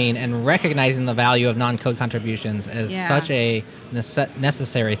valuing and recognizing the value of non-code contributions as such a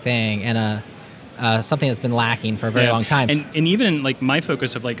necessary thing and something that's been lacking for a very long time. And even in like my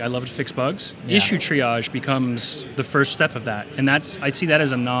focus of like, I love to fix bugs, issue triage becomes the first step of that. And I see that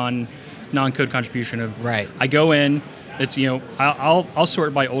as a non-code contribution of, I go in, it's, I'll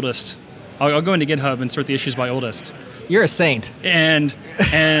sort by oldest. I'll go into GitHub and sort the issues by oldest. You're a saint. And Who's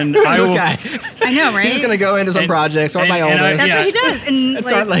this guy? I know, right? He's just going to go into some projects, sort by oldest. That's what he does. And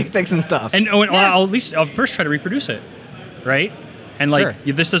start fixing stuff. And I'll first try to reproduce it, right? And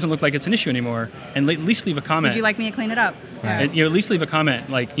this doesn't look like it's an issue anymore. And at least leave a comment. Would you like me to clean it up? Right. And, at least leave a comment,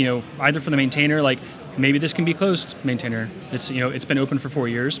 either for the maintainer, maybe this can be closed, maintainer. It's it's been open for 4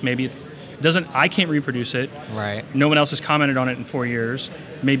 years. Maybe I can't reproduce it. Right. No one else has commented on it in 4 years.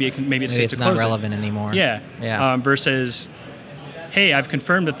 Maybe it's safe to close not relevant anymore. Yeah. Yeah. Versus, hey, I've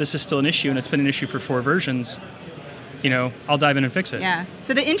confirmed that this is still an issue and it's been an issue for 4 versions. I'll dive in and fix it. Yeah.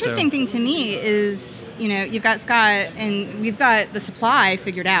 So the interesting thing to me is, you've got Scott and we've got the supply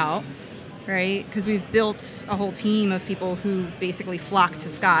figured out. Right, because we've built a whole team of people who basically flock to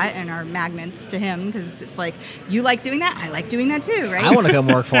Scott and are magnets to him, because it's like, you like doing that, I like doing that too, right? I want to come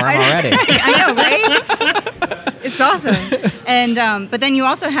work for him already. I know, right? It's awesome. And but then you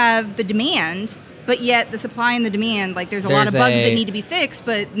also have the demand, but yet the supply and the demand, there's a lot of bugs that need to be fixed,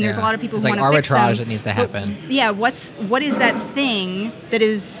 but there's a lot of people who want to fix them. Arbitrage that needs to happen. But, what is that thing that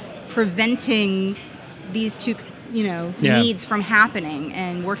is preventing these two needs from happening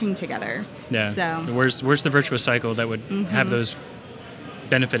and working together? Yeah. So where's the virtuous cycle that would have those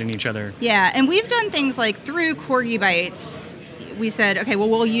benefiting each other? Yeah, and we've done things through Corgi Bytes. We said, okay, well,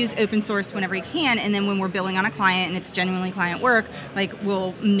 we'll use open source whenever we can, and then when we're billing on a client and it's genuinely client work,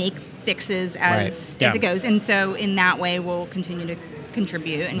 we'll make fixes as it goes. And so in that way, we'll continue to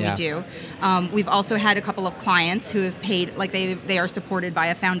contribute, and we do. We've also had a couple of clients who have paid, they are supported by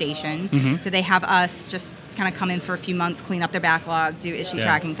a foundation, so they have us just kind of come in for a few months, clean up their backlog, do issue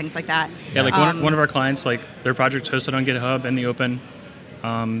tracking, things like that. Yeah, one of our clients, their project's hosted on GitHub in the open,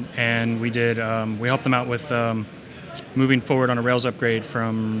 and we helped them out with moving forward on a Rails upgrade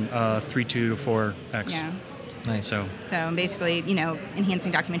from 3.2 to 4x. Yeah. Nice. So basically,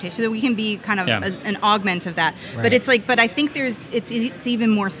 enhancing documentation so that we can be kind of an augment of that. Right. But I think it's even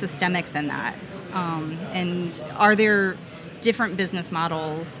more systemic than that. And are there different business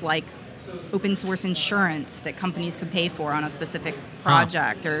models like open source insurance that companies could pay for on a specific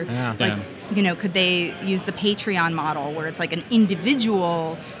project, or could they use the Patreon model where it's an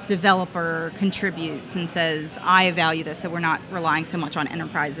individual developer contributes and says, I value this, so we're not relying so much on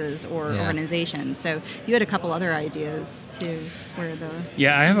enterprises or organizations. So you had a couple other ideas too, where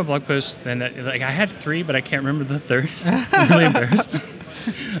I have a blog post, and I had 3, but I can't remember the third. I'm really embarrassed.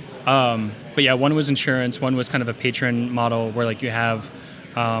 But one was insurance, one was kind of a patron model where you have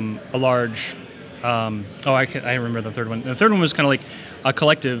a large, I remember the third one. The third one was kind of a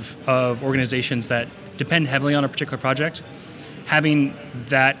collective of organizations that depend heavily on a particular project. Having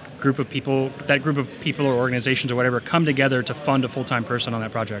that group of people or organizations or whatever come together to fund a full-time person on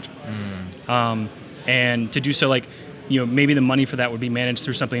that project. And to do so, maybe the money for that would be managed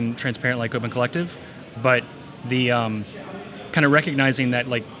through something transparent like Open Collective, but the kind of recognizing that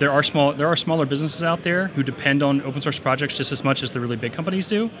there are smaller businesses out there who depend on open source projects just as much as the really big companies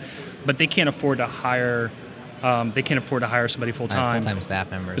do, but they can't afford to hire somebody full time. Full-time staff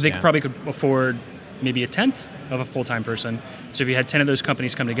members. But they probably could afford maybe a tenth of a full-time person. So if you had 10 of those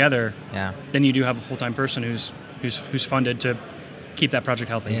companies come together, then you do have a full-time person who's funded to keep that project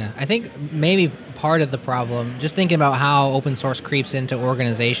healthy. Yeah, I think maybe part of the problem, just thinking about how open source creeps into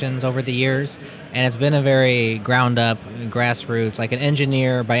organizations over the years, and it's been a very ground up, grassroots, like an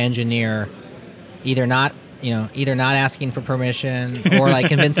engineer by engineer, either not asking for permission or like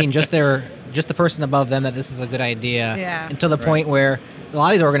convincing just the person above them that this is a good idea, and to the point where a lot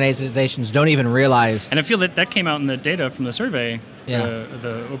of these organizations don't even realize. And I feel that came out in the data from the survey,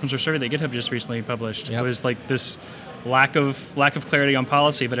 the open source survey that GitHub just recently published. It was like this lack of clarity on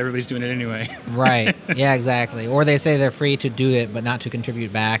policy, but everybody's doing it anyway. Right. Yeah, exactly. Or they say they're free to do it, but not to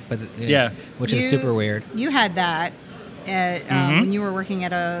contribute back. But which is super weird. You had that when you were working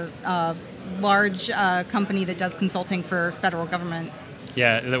at a large company that does consulting for federal government.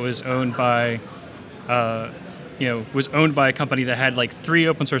 Yeah, that was owned by, a company that had like 3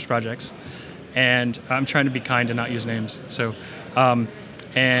 open source projects, and I'm trying to be kind and not use names. So, but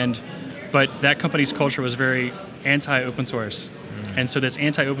that company's culture was very anti-open source, and so this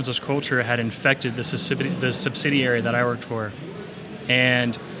anti-open source culture had infected the subsidiary that I worked for,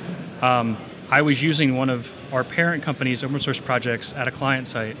 and I was using one of our parent company's open source projects at a client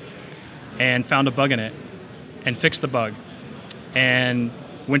site, and found a bug in it, and fixed the bug, and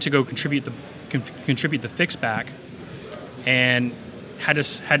went to go contribute the fix back, and had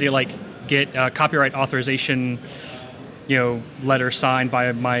to like get a copyright authorization, letter signed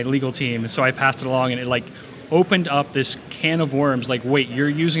by my legal team. So I passed it along, and it like opened up this can of worms. Like, wait, you're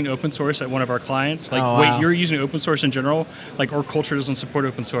using open source at one of our clients? Like, wait, you're using open source in general? Like, our culture doesn't support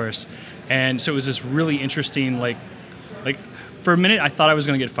open source. And so it was this really interesting, like for a minute, I thought I was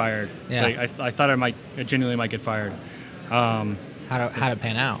going to get fired. Yeah. Like, I thought I genuinely might get fired. How'd it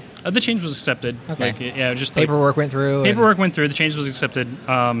pan out? The change was accepted. Okay. Like, just paperwork went through. Paperwork went through. The change was accepted.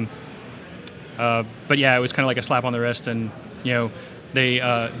 But yeah, it was kind of like a slap on the wrist, and they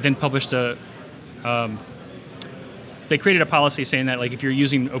then published they created a policy saying that like if you're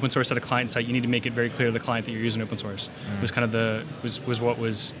using open source at a client site, you need to make it very clear to the client that you're using open source. Was kind of what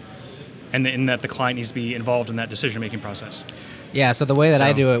was, and that the client needs to be involved in that decision-making process. Yeah, so the way that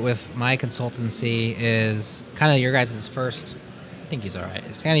I do it with my consultancy is kind of your guys' first, I think he's all right,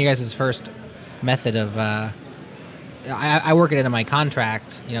 it's kind of your guys' first method of, I work it into my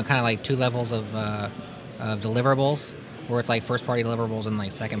contract, kind of like 2 levels of deliverables, where it's like first-party deliverables and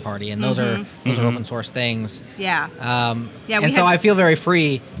like second-party, and those are open source things. Yeah. And so I feel very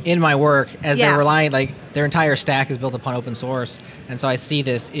free in my work as they're relying, like their entire stack is built upon open source, and so I see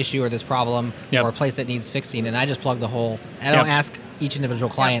this issue or this problem or a place that needs fixing, and I just plug the hole. And I don't ask each individual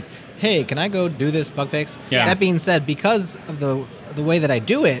client, hey, can I go do this bug fix? Yeah. That being said, because of the way that I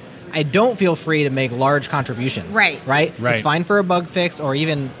do it, I don't feel free to make large contributions. Right. It's fine for a bug fix, or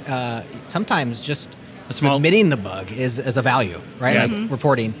even sometimes just submitting the bug is a value, right? Yeah. Like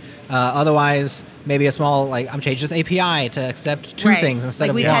reporting. Otherwise, maybe a small, like I'm changing this API to accept 2 things instead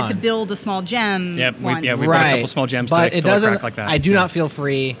of one. We've had to build a small gem once. We've got a couple small gems but to it fill a doesn't, crack like that. I do not feel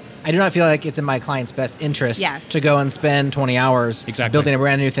free. I do not feel like it's in my client's best interest to go and spend 20 hours building a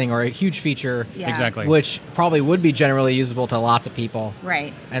brand new thing or a huge feature, which probably would be generally usable to lots of people.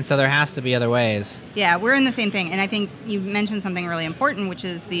 Right. And so there has to be other ways. Yeah, we're in the same thing. And I think you mentioned something really important, which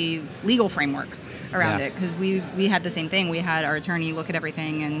is the legal framework around it, because we had the same thing. We had our attorney look at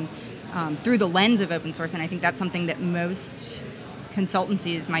everything and through the lens of open source, and I think that's something that most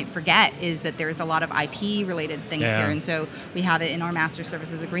consultancies might forget, is that there's a lot of IP related things here, and so we have it in our master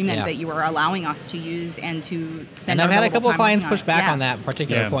services agreement that you are allowing us to use and to spend. And I've had a couple of clients push back on that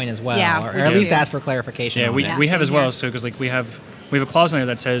particular point as well, or at least ask for clarification. Yeah, we have as well. So because like we have a clause in there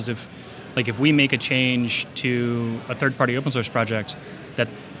that says if we make a change to a third party open source project,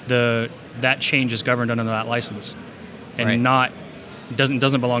 that change is governed under that license, and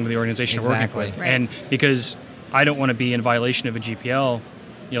doesn't belong to the organization we're working with. And because I don't want to be in violation of a GPL,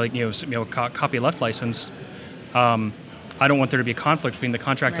 copyleft license. I don't want there to be a conflict between the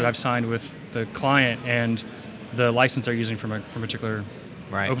contract that I've signed with the client and the license they're using from a particular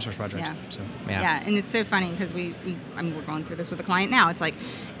open source project. Yeah, and it's so funny because we're going through this with a client now. It's like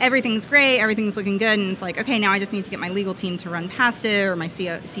everything's great, everything's looking good, and it's like, okay, now I just need to get my legal team to run past it, or my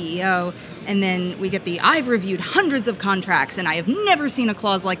CEO, and then we get I've reviewed hundreds of contracts and I have never seen a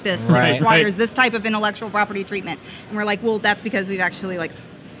clause like this that requires this type of intellectual property treatment. And we're like, well, that's because we've actually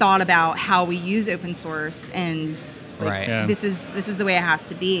thought about how we use open source, and this is the way it has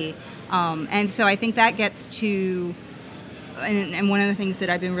to be. And so I think that gets to and one of the things that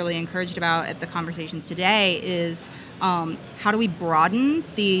I've been really encouraged about at the conversations today is how do we broaden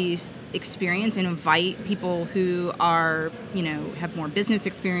the experience and invite people who are, have more business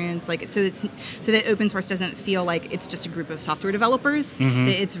experience, so that open source doesn't feel like it's just a group of software developers. Mm-hmm.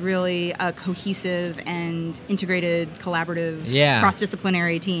 It's really a cohesive and integrated, collaborative,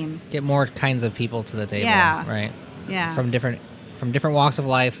 cross-disciplinary team. Get more kinds of people to the table. Yeah. Right. Yeah. From different walks of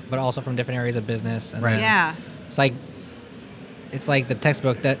life, but also from different areas of business. And Right. Yeah. It's like the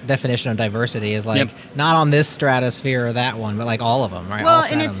textbook definition of diversity is not on this stratosphere or that one, but like all of them, right? Well, all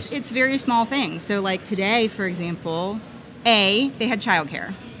and stratoms. it's very small things. So like today, for example, they had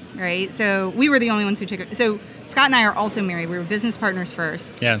childcare, right? So we were the only ones who took it. So Scott and I are also married. We were business partners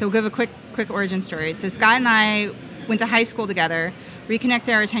first. Yeah. So we'll give a quick origin story. So Scott and I went to high school together,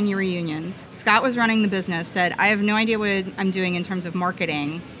 reconnected our 10-year reunion. Scott was running the business, said, I have no idea what I'm doing in terms of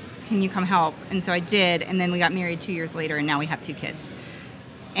marketing. Can you come help? And so I did, and then we got married 2 years later, and now we have 2 kids.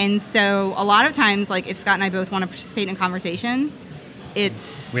 And so a lot of times, like if Scott and I both want to participate in a conversation, we have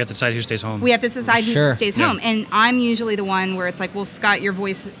to decide who stays home. We have to decide who stays home. Yeah. And I'm usually the one where it's like, well, Scott, your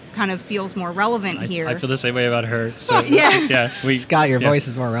voice kind of feels more relevant here. I feel the same way about her. So Scott, your voice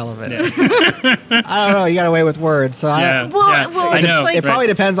is more relevant. Yeah. I don't know. You got away with words, so I don't. Well, I know. Like, It probably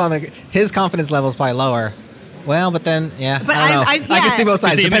depends on his confidence level is probably lower. Well, but then, I don't know. I can see both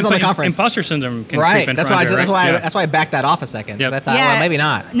sides. See, Depends on the conference. Imposter syndrome can Right. creep in That's front why. of her, right? That's why I backed that off a second. Because Yep. I thought, well, maybe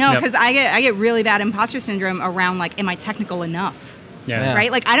not. No, Yep. because I get really bad imposter syndrome around like, am I technical enough? Yeah.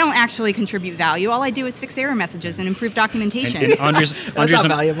 Right? Like I don't actually contribute value. All I do is fix error messages and improve documentation. And Andrea's not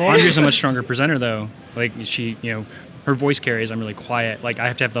valuable. Andrea's a much stronger presenter though. Like she, her voice carries. I'm really quiet. Like I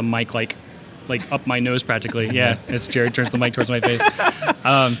have to have the mic like up my nose practically. Yeah, as Jared turns the mic towards my face.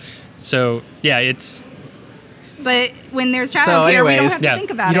 So yeah, it's. But when there's child care, we don't have to think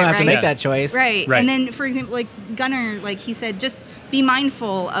about it. You don't have right? to make that choice. Right. And then, for example, like Gunnar, like he said, just be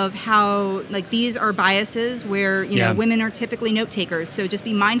mindful of how, like, these are biases where, women are typically note takers. So just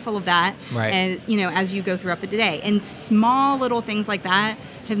be mindful of that. Right. And, as you go throughout the day. And small little things like that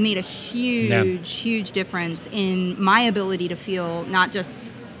have made a huge difference in my ability to feel not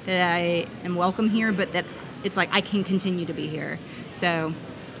just that I am welcome here, but that it's like I can continue to be here. So...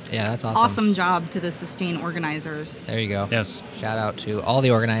 Yeah, that's awesome. Awesome job to the Sustain organizers. There you go. Yes. Shout out to all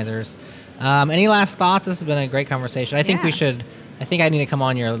the organizers. Any last thoughts? This has been a great conversation. I think I need to come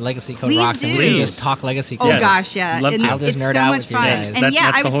on your Legacy Code Please Rocks and we do. can just talk Legacy Code. Oh gosh, yeah. Love to. I'll just it's nerd so out much with you fun. guys. And That's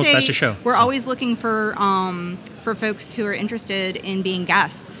I the would whole say that's the show. we're always looking for folks who are interested in being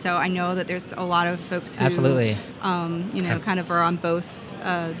guests. So I know that there's a lot of folks who Absolutely. Kind of are on both.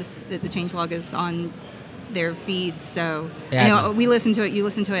 The Changelog is on their feeds, so we listen to it. You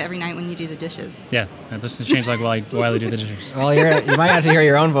listen to it every night when you do the dishes. Yeah, this has changed like while I do the dishes. Well, you might have to hear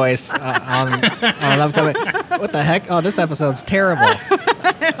your own voice on an upcoming. What the heck? Oh, this episode's terrible.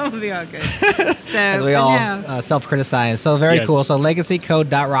 It'll be all good. So, As we all self-criticize. So very cool. So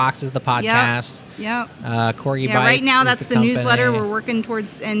LegacyCode.rocks is the podcast. Yep. Corgi Bites. Right now that's the company. newsletter we're working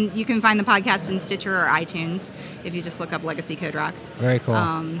towards, and you can find the podcast in Stitcher or iTunes if you just look up Legacy Code Rocks. Very cool.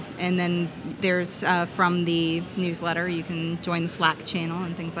 And then there's from the newsletter you can join the Slack channel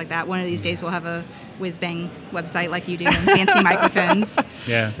and things like that. One of these days we'll have a whiz-bang website like you do and fancy microphones.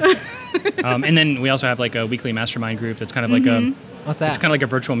 Yeah. And then we also have like a weekly mastermind group that's kind of like a. What's that? It's kind of like a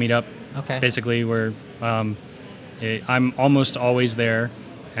virtual meetup. Okay. Basically, where I'm almost always there,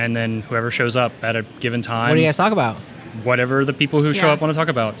 and then whoever shows up at a given time. What do you guys talk about? Whatever the people who show up want to talk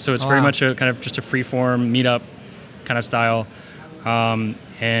about. So it's very Wow. much a kind of just a free-form meetup kind of style. And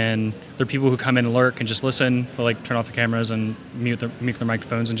there are people who come in and lurk and just listen. They'll like turn off the cameras and mute their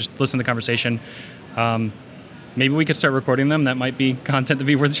microphones and just listen to the conversation. Maybe we could start recording them. That might be content to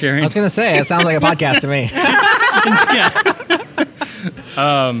be worth sharing. I was going to say, it sounds like a podcast to me.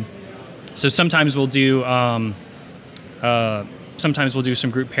 So sometimes we'll do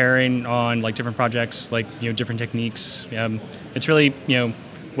some group pairing on like different projects, like different techniques. It's really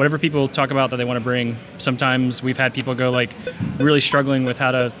whatever people talk about that they want to bring. Sometimes we've had people go like really struggling with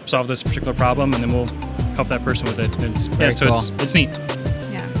how to solve this particular problem, and then we'll help that person with it. It's neat.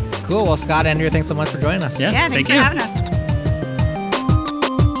 Yeah. Cool. Well, Scott, Andrea, thanks so much for joining us. Yeah. Thanks thank for you. having us.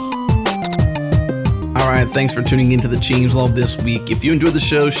 All right, thanks for tuning into the Changelog this week. If you enjoyed the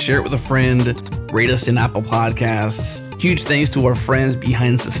show, share it with a friend, rate us in Apple Podcasts. Huge thanks to our friends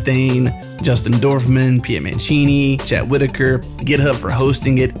behind Sustain, Justin Dorfman, Pia Mancini, Chad Whitaker, GitHub for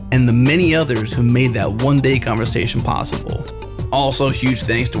hosting it, and the many others who made that one-day conversation possible. Also, huge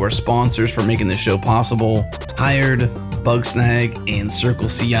thanks to our sponsors for making this show possible, Hired, Bugsnag, and Circle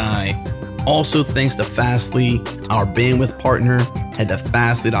CI. Also, thanks to Fastly, our bandwidth partner. Head to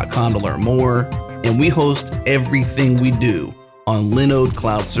fastly.com to learn more. and we host everything we do on Linode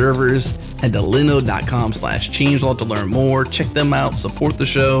cloud servers. Head to linode.com/changelog to learn more. Check them out, support the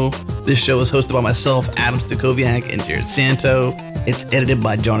show. This show is hosted by myself, Adam Stacoviak, and Jared Santo. It's edited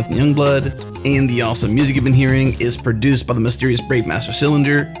by Jonathan Youngblood, and the awesome music you've been hearing is produced by the mysterious Breakmaster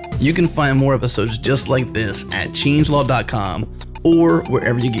Cylinder. You can find more episodes just like this at changelog.com or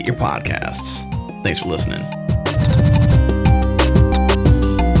wherever you get your podcasts. Thanks for listening.